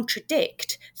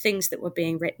contradict things that were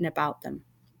being written about them.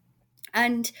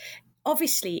 And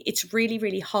obviously, it's really,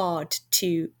 really hard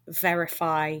to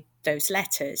verify those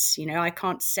letters. I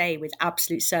can't say with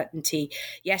absolute certainty,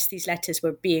 yes, these letters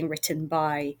were being written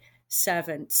by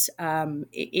servants.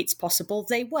 It's possible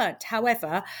they weren't.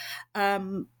 However,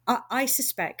 I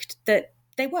suspect that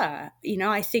they were.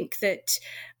 I think that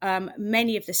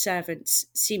many of the servants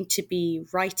seem to be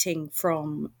writing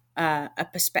from a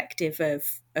perspective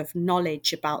of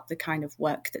knowledge about the kind of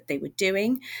work that they were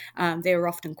doing. They were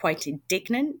often quite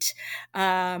indignant,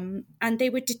 and they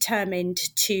were determined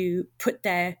to put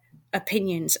their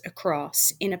opinions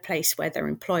across in a place where their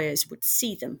employers would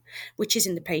see them, which is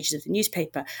in the pages of the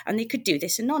newspaper. And they could do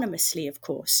this anonymously, of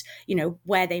course,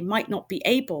 where they might not be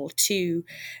able to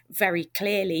very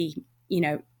clearly,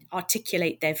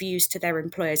 articulate their views to their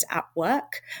employers at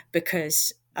work,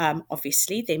 because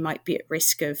obviously they might be at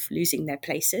risk of losing their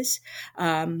places.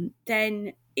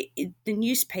 Then the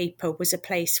newspaper was a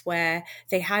place where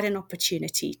they had an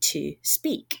opportunity to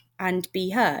speak and be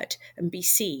heard and be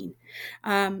seen.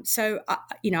 So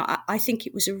I think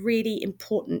it was a really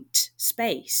important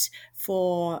space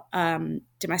for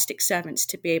domestic servants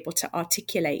to be able to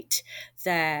articulate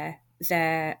their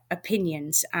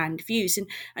opinions and views,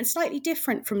 and slightly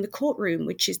different from the courtroom,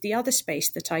 which is the other space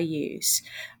that I use,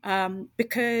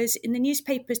 because in the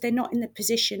newspapers they're not in the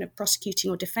position of prosecuting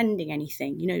or defending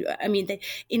anything.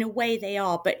 In a way they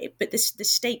are, but the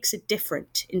stakes are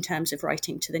different in terms of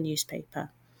writing to the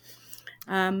newspaper.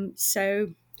 So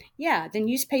yeah, the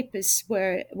newspapers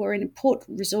were an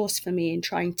important resource for me in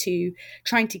trying to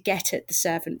get at the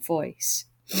servant voice.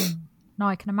 No,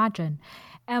 I can imagine.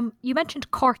 You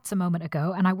mentioned courts a moment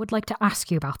ago, and I would like to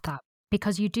ask you about that,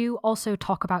 because you do also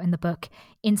talk about in the book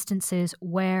instances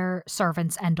where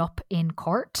servants end up in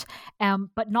court,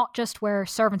 but not just where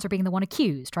servants are being the one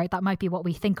accused, right? That might be what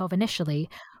we think of initially,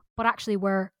 but actually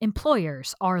where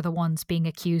employers are the ones being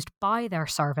accused by their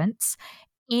servants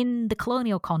in the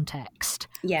colonial context.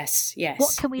 Yes.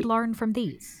 What can we learn from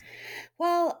these?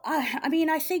 Well,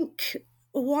 I think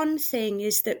one thing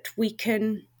is that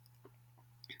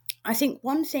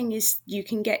one thing is you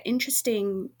can get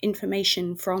interesting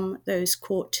information from those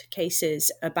court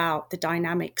cases about the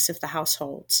dynamics of the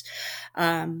households,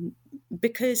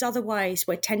 because otherwise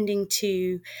we're tending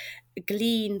to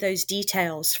glean those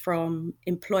details from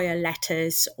employer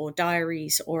letters or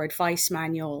diaries or advice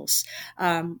manuals,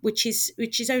 which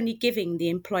is only giving the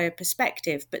employer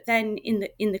perspective. But then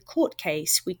in the court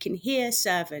case, we can hear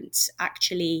servants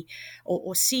actually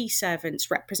or see servants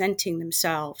representing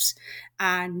themselves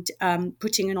and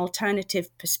putting an alternative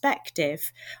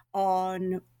perspective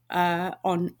on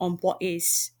what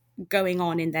is going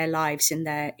on in their lives, in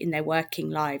their working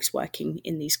lives, working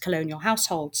in these colonial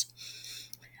households.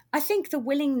 I think the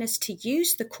willingness to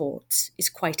use the courts is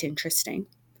quite interesting.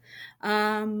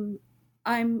 I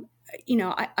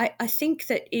think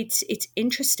that it's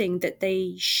interesting that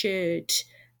they should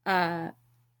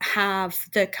have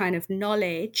the kind of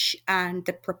knowledge and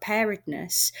the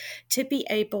preparedness to be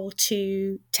able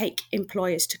to take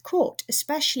employers to court,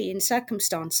 especially in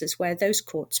circumstances where those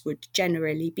courts would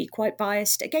generally be quite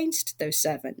biased against those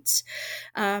servants.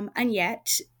 And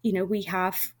yet, we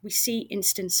see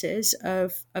instances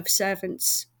of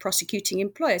servants prosecuting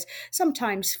employers,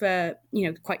 sometimes for,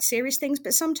 quite serious things,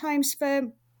 but sometimes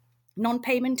for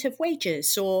non-payment of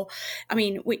wages,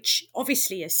 which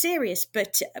obviously are serious,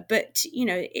 but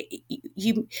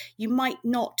you might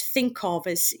not think of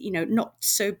as, not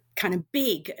so kind of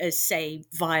big as, say,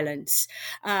 violence.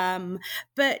 So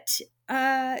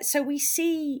we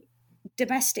see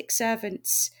domestic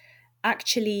servants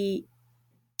actually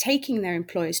taking their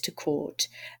employers to court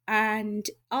and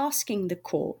asking the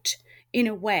court in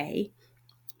a way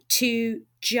to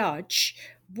judge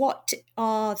what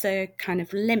are the kind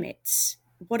of limits,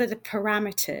 what are the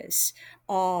parameters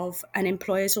of an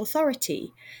employer's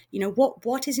authority?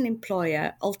 What is an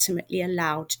employer ultimately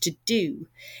allowed to do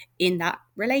in that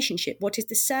relationship? What is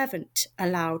the servant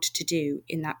allowed to do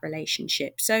in that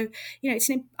relationship? So,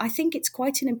 I think it's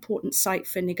quite an important site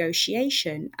for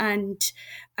negotiation and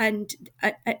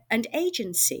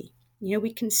agency.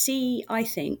 We can see, I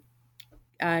think,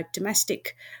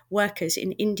 domestic workers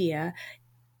in India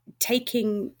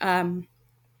taking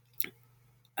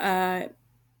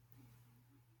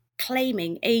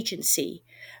claiming agency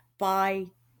by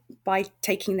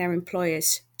taking their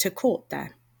employers to court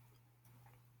there.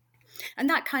 And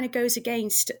that kind of goes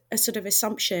against a sort of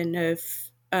assumption of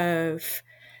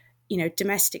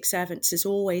domestic servants as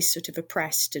always sort of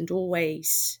oppressed and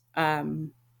always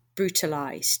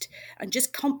brutalized, and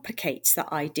just complicates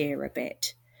that idea a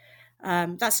bit.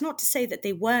 That's not to say that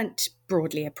they weren't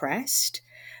broadly oppressed,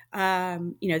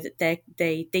 that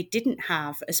they didn't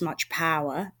have as much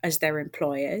power as their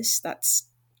employers. That's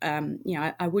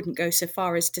I wouldn't go so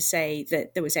far as to say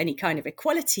that there was any kind of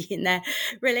equality in their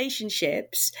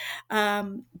relationships,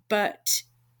 but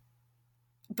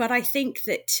I think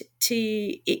that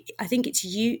I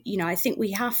think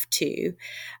we have to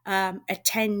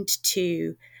attend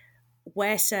to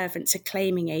where servants are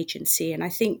claiming agency. And I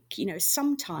think,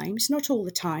 sometimes, not all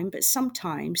the time, but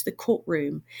sometimes the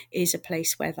courtroom is a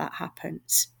place where that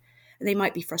happens. They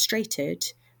might be frustrated.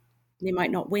 They might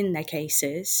not win their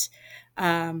cases.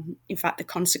 In fact, the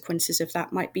consequences of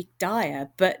that might be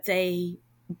dire, but they're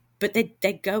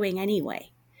going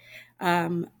anyway.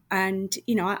 And,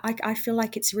 I feel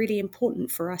like it's really important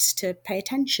for us to pay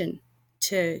attention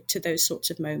to those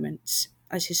sorts of moments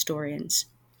as historians.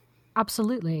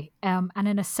 Absolutely. And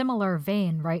in a similar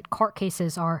vein, right, court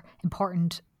cases are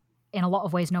important in a lot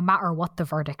of ways, no matter what the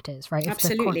verdict is, right?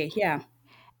 Absolutely, yeah.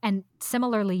 And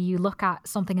similarly, you look at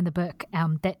something in the book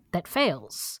that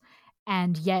fails,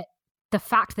 and yet the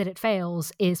fact that it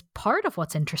fails is part of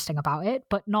what's interesting about it,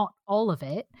 but not all of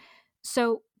it.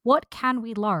 So what can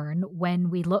we learn when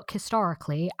we look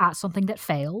historically at something that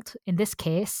failed, in this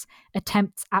case,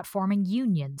 attempts at forming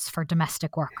unions for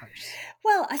domestic workers?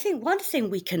 Well, I think one thing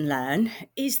we can learn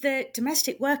is that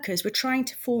domestic workers were trying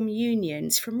to form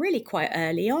unions from really quite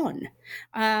early on.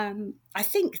 I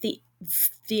think the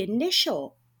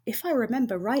initial, if I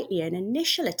remember rightly, an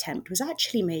initial attempt was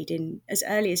actually made in as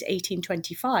early as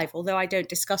 1825, although I don't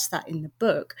discuss that in the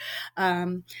book.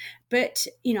 But,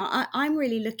 I'm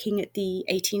really looking at the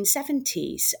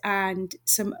 1870s and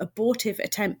some abortive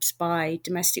attempts by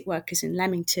domestic workers in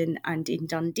Leamington and in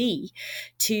Dundee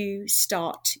to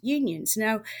start unions.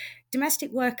 Now,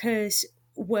 domestic workers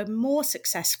were more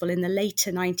successful in the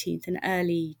later 19th and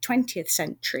early 20th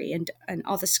century, and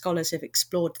other scholars have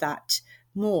explored that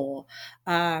more.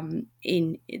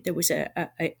 There was a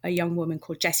young woman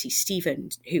called Jessie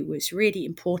Stevens who was really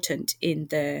important in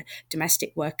the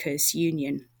domestic workers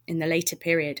union in the later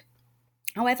period.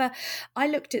 However, I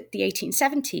looked at the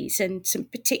 1870s and some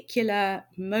particular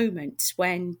moments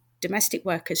when domestic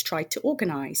workers tried to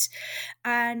organise.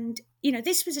 And,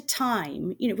 this was a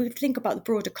time, we think about the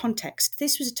broader context.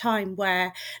 This was a time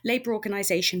where labour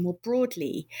organisation more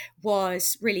broadly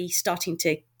was really starting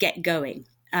to get going.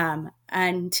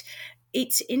 And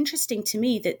it's interesting to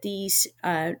me that these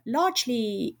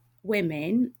largely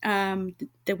women,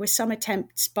 there were some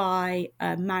attempts by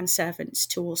manservants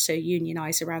to also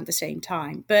unionize around the same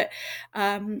time. But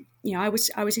I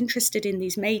was interested in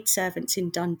these maid servants in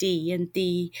Dundee and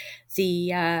the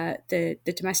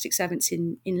domestic servants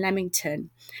in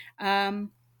Leamington, and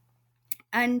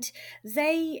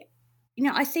they,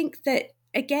 I think that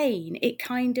again it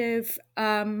kind of.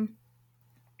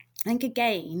 I think,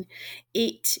 again,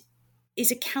 it is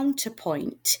a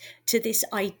counterpoint to this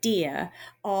idea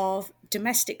of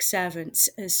domestic servants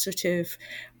as sort of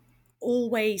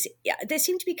always. There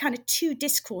seem to be kind of two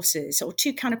discourses or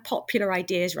two kind of popular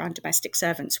ideas around domestic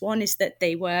servants. One is that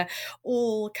they were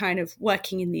all kind of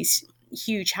working in these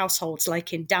huge households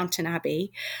like in Downton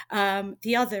Abbey.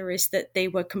 The other is that they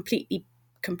were completely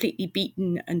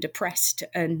beaten and oppressed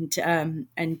and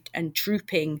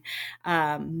drooping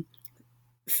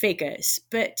figures.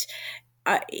 But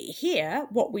here,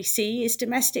 what we see is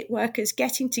domestic workers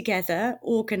getting together,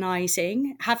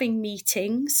 organising, having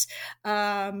meetings,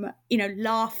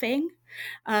 laughing,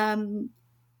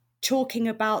 talking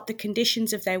about the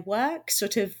conditions of their work,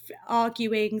 sort of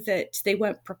arguing that they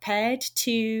weren't prepared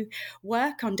to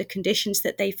work under conditions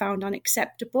that they found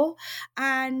unacceptable,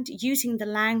 and using the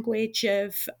language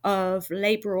of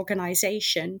labour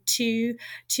organisation to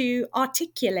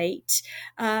articulate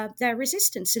their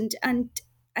resistance.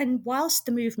 And whilst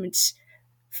the movements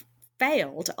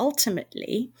failed,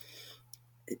 ultimately,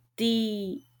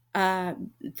 the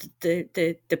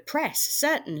press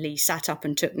certainly sat up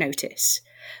and took notice.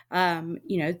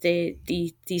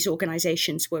 These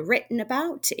organisations were written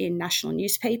about in national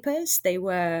newspapers. They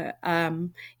were,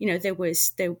 there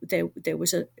was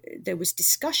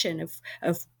discussion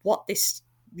of what this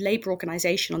labour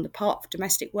organisation on the part of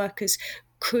domestic workers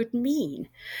could mean.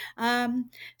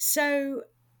 So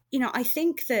I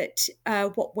think that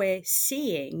what we're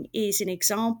seeing is an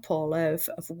example of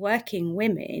working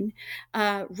women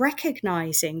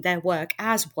recognizing their work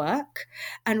as work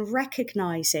and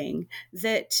recognizing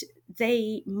that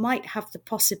they might have the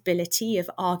possibility of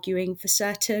arguing for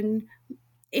certain,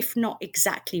 if not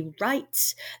exactly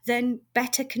rights, then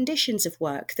better conditions of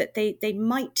work that they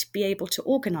might be able to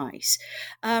organise.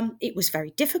 It was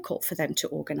very difficult for them to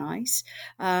organise.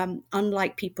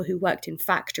 Unlike people who worked in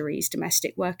factories,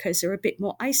 domestic workers are a bit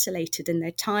more isolated in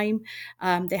their time.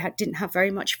 They didn't have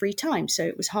very much free time, so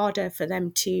it was harder for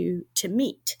them to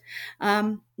meet.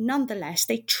 Nonetheless,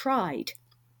 they tried.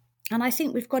 And I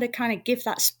think we've got to kind of give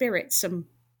that spirit some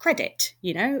credit,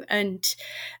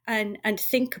 and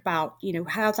think about,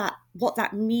 what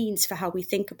that means for how we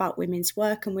think about women's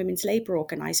work and women's labour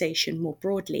organisation more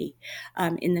broadly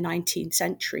in the 19th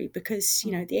century, because,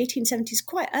 the 1870s is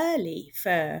quite early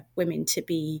for women to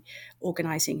be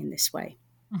organising in this way.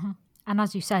 Mm-hmm. And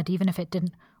as you said, even if it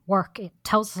didn't work, it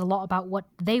tells us a lot about what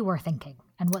they were thinking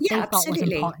and what they thought was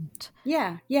important.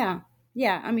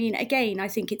 Yeah, I mean, again, I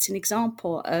think it's an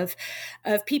example of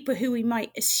people who we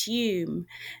might assume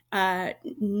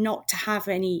not to have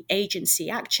any agency,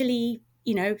 actually,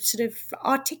 sort of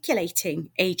articulating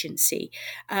agency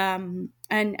and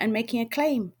making a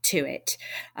claim to it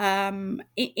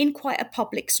in quite a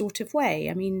public sort of way.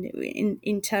 I mean,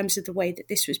 in terms of the way that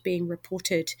this was being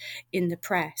reported in the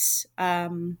press,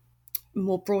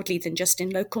 more broadly than just in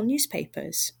local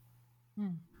newspapers.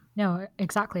 No,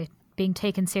 exactly. Being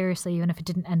taken seriously, even if it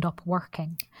didn't end up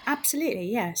working. Absolutely,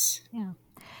 yes. Yeah.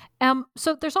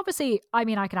 So there's obviously, I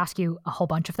mean, I could ask you a whole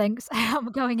bunch of things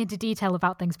going into detail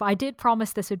about things, but I did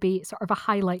promise this would be sort of a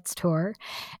highlights tour,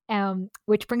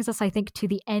 which brings us, I think, to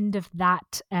the end of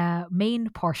that main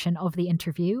portion of the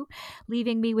interview,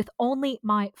 leaving me with only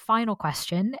my final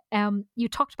question. You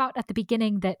talked about at the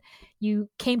beginning that you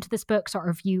came to this book, sort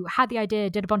of, you had the idea,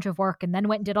 did a bunch of work, and then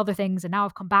went and did other things, and now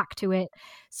I've come back to it.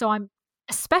 So I'm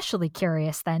especially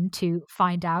curious then to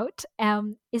find out,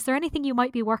 is there anything you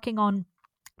might be working on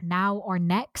now or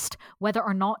next, whether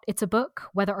or not it's a book,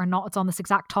 whether or not it's on this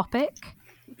exact topic?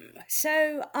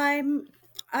 So I'm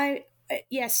not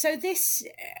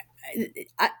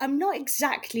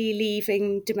exactly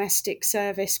leaving domestic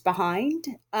service behind.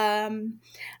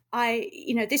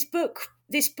 This book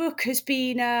has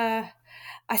been I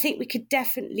think we could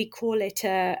definitely call it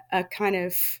a kind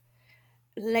of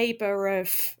labour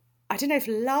of, I don't know if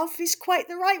love is quite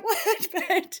the right word,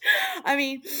 but I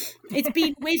mean, it's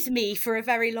been with me for a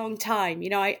very long time.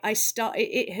 I started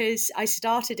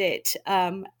it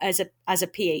as a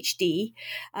PhD,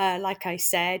 like I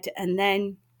said, and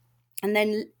then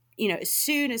as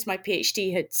soon as my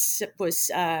PhD was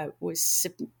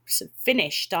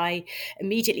finished, I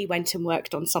immediately went and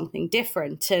worked on something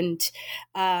different, and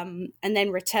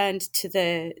then returned to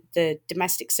the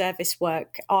domestic service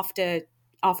work after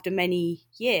many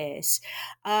years.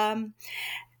 And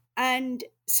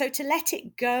so to let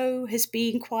it go has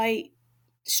been quite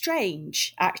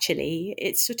strange, actually.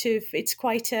 It's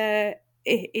quite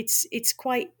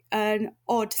an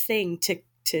odd thing to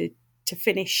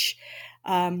finish.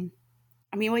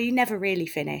 You never really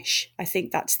finish. I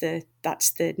think that's the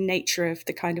nature of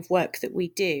the kind of work that we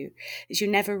do, is you're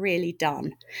never really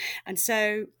done. And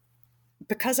so,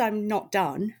 because I'm not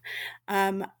done,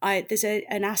 there's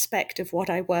an aspect of what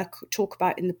I talk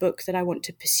about in the book that I want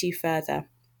to pursue further,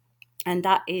 and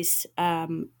that is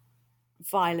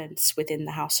violence within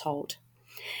the household.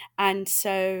 And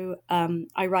so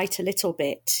I write a little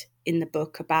bit in the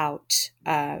book about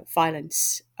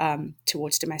violence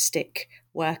towards domestic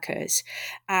workers,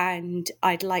 and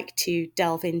I'd like to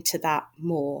delve into that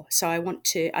more. So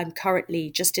I'm currently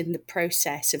just in the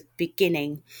process of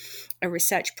beginning a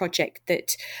research project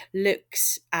that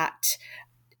looks at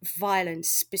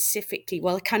violence specifically,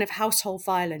 well, a kind of household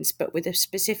violence, but with a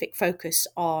specific focus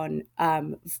on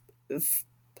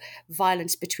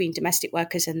violence between domestic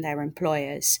workers and their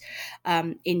employers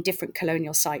in different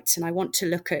colonial sites. And I want to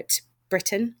look at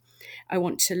Britain. I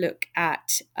want to look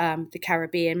at the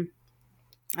Caribbean.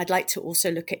 I'd like to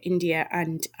also look at India,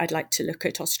 and I'd like to look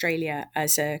at Australia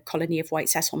as a colony of white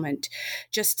settlement,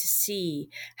 just to see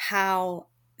how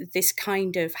this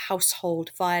kind of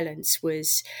household violence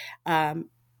was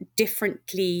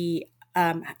differently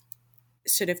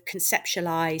sort of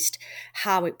conceptualized,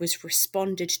 how it was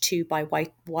responded to by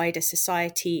wider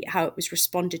society, how it was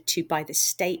responded to by the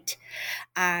state,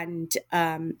 and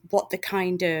what the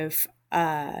kind of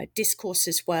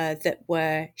discourses were that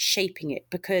were shaping it,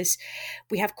 because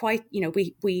we have quite,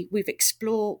 we've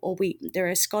explored, there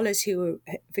are scholars who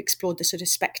have explored the sort of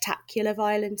spectacular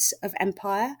violence of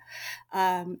empire,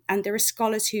 and there are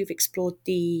scholars who've explored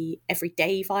the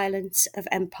everyday violence of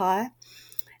empire,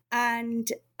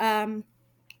 and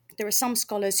there are some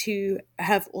scholars who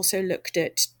have also looked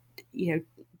at,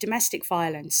 domestic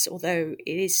violence, although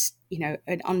it is,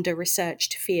 an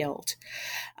under-researched field.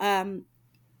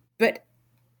 But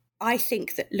I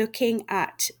think that looking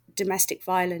at domestic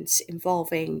violence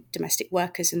involving domestic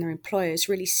workers and their employers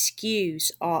really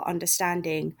skews our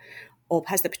understanding, or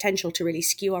has the potential to really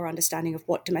skew our understanding of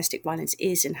what domestic violence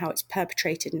is and how it's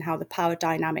perpetrated and how the power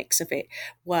dynamics of it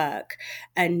work,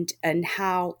 and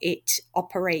how it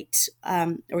operates,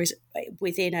 or is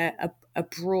within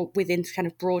within kind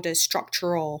of broader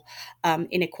structural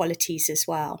inequalities as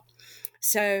well.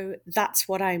 So that's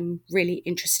what I'm really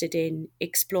interested in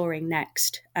exploring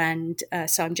next. And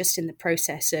so I'm just in the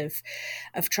process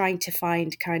of trying to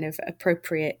find kind of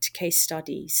appropriate case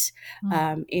studies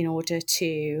in order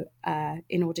to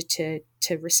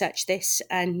research this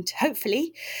and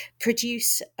hopefully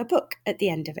produce a book at the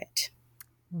end of it.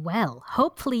 Well,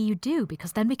 hopefully you do,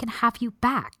 because then we can have you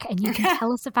back and you can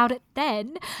tell us about it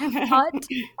then. But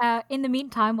in the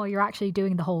meantime, while you're actually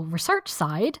doing the whole research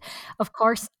side, of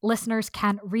course, listeners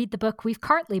can read the book we've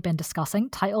currently been discussing,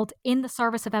 titled In the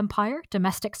Service of Empire,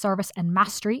 Domestic Service and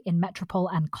Mastery in Metropole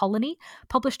and Colony,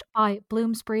 published by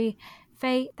Bloomsbury.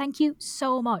 Faye, thank you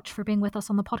so much for being with us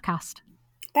on the podcast.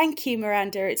 Thank you,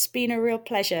 Miranda. It's been a real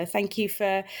pleasure. Thank you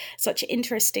for such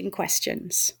interesting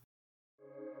questions.